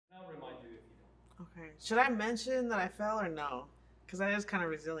Okay. Should I mention that I fell or no? Because that is kind of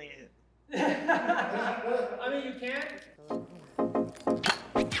resilient. I mean, you can.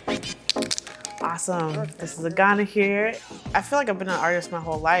 Awesome. This is Agana here. I feel like I've been an artist my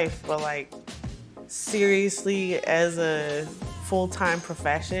whole life, but like seriously as a full-time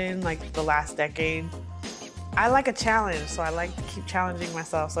profession, like the last decade, I like a challenge, so I like to keep challenging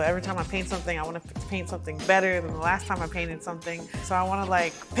myself. So every time I paint something, I want to paint something better than the last time I painted something. So I want to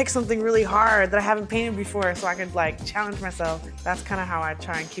like pick something really hard that I haven't painted before so I could like challenge myself. That's kind of how I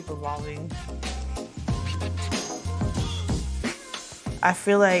try and keep evolving. I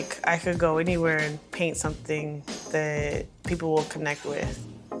feel like I could go anywhere and paint something that people will connect with.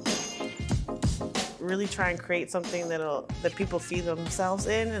 Really try and create something that people see themselves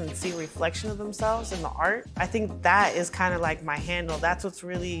in and see a reflection of themselves in the art. I think that is kind of like my handle. That's what's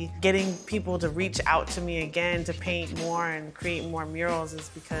really getting people to reach out to me again to paint more and create more murals, is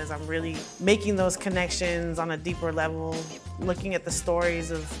because I'm really making those connections on a deeper level, looking at the stories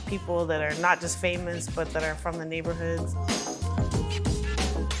of people that are not just famous, but that are from the neighborhoods.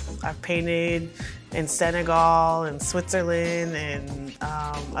 I've painted in Senegal and Switzerland and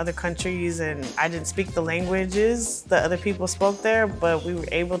other countries, and I didn't speak the languages that other people spoke there, but we were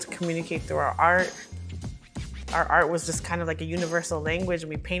able to communicate through our art. Our art was just kind of like a universal language, and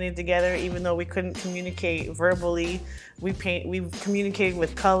we painted together. Even though we couldn't communicate verbally, we communicated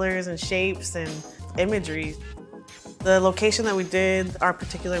with colors and shapes and imagery. The location that we did our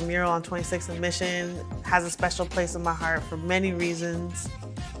particular mural on 26th and Mission has a special place in my heart for many reasons.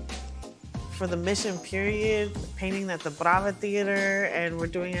 For the Mission period, painting at the Brava Theater, and we're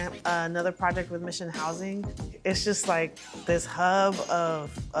doing another project with Mission Housing. It's just like this hub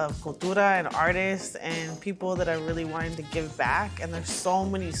of cultura and artists and people that are really wanting to give back. And there's so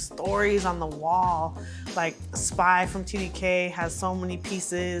many stories on the wall. Like Spy from TDK has so many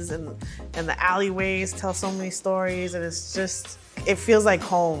pieces, and the alleyways tell so many stories, and it's just, it feels like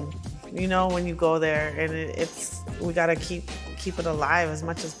home, you know, when you go there. And we gotta keep it alive as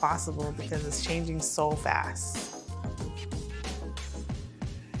much as possible because it's changing so fast.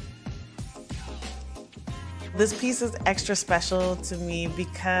 This piece is extra special to me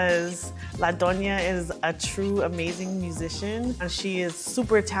because La Doña is a true amazing musician. And she is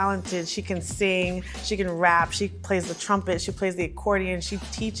super talented. She can sing, she can rap, she plays the trumpet, she plays the accordion, she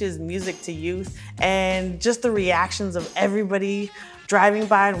teaches music to youth. And just the reactions of everybody driving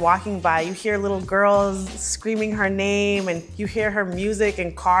by and walking by, you hear little girls screaming her name, and you hear her music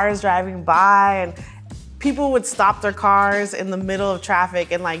and cars driving by, and people would stop their cars in the middle of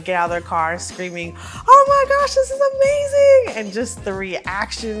traffic and like get out of their cars screaming, "Oh my gosh, this is amazing!" And just the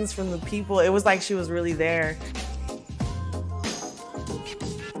reactions from the people, it was like she was really there.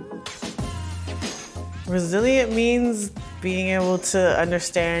 Resilient means being able to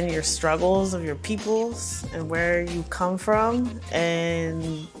understand your struggles of your peoples and where you come from,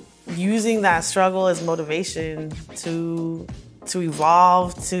 and using that struggle as motivation to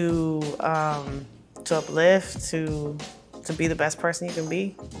evolve, to uplift, to be the best person you can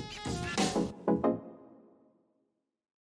be.